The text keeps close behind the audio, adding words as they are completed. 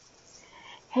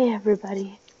Hey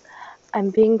everybody,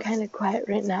 I'm being kind of quiet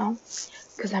right now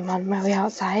because I'm on my way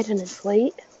outside and it's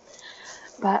late,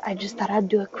 but I just thought I'd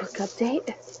do a quick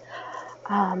update.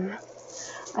 Um,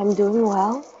 I'm doing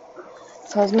well,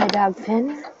 so is my dog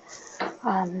Finn.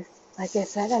 Like I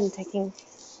said, I'm taking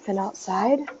Finn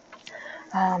outside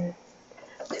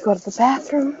to go to the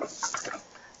bathroom.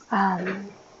 Um,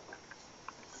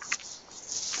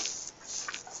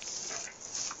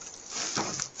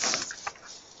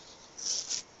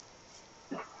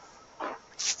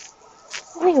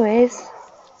 anyways,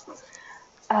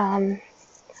 um,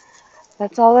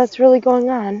 that's all that's really going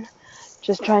on.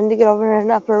 Just trying to get over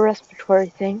an upper respiratory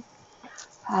thing.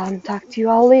 Talk to you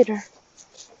all later.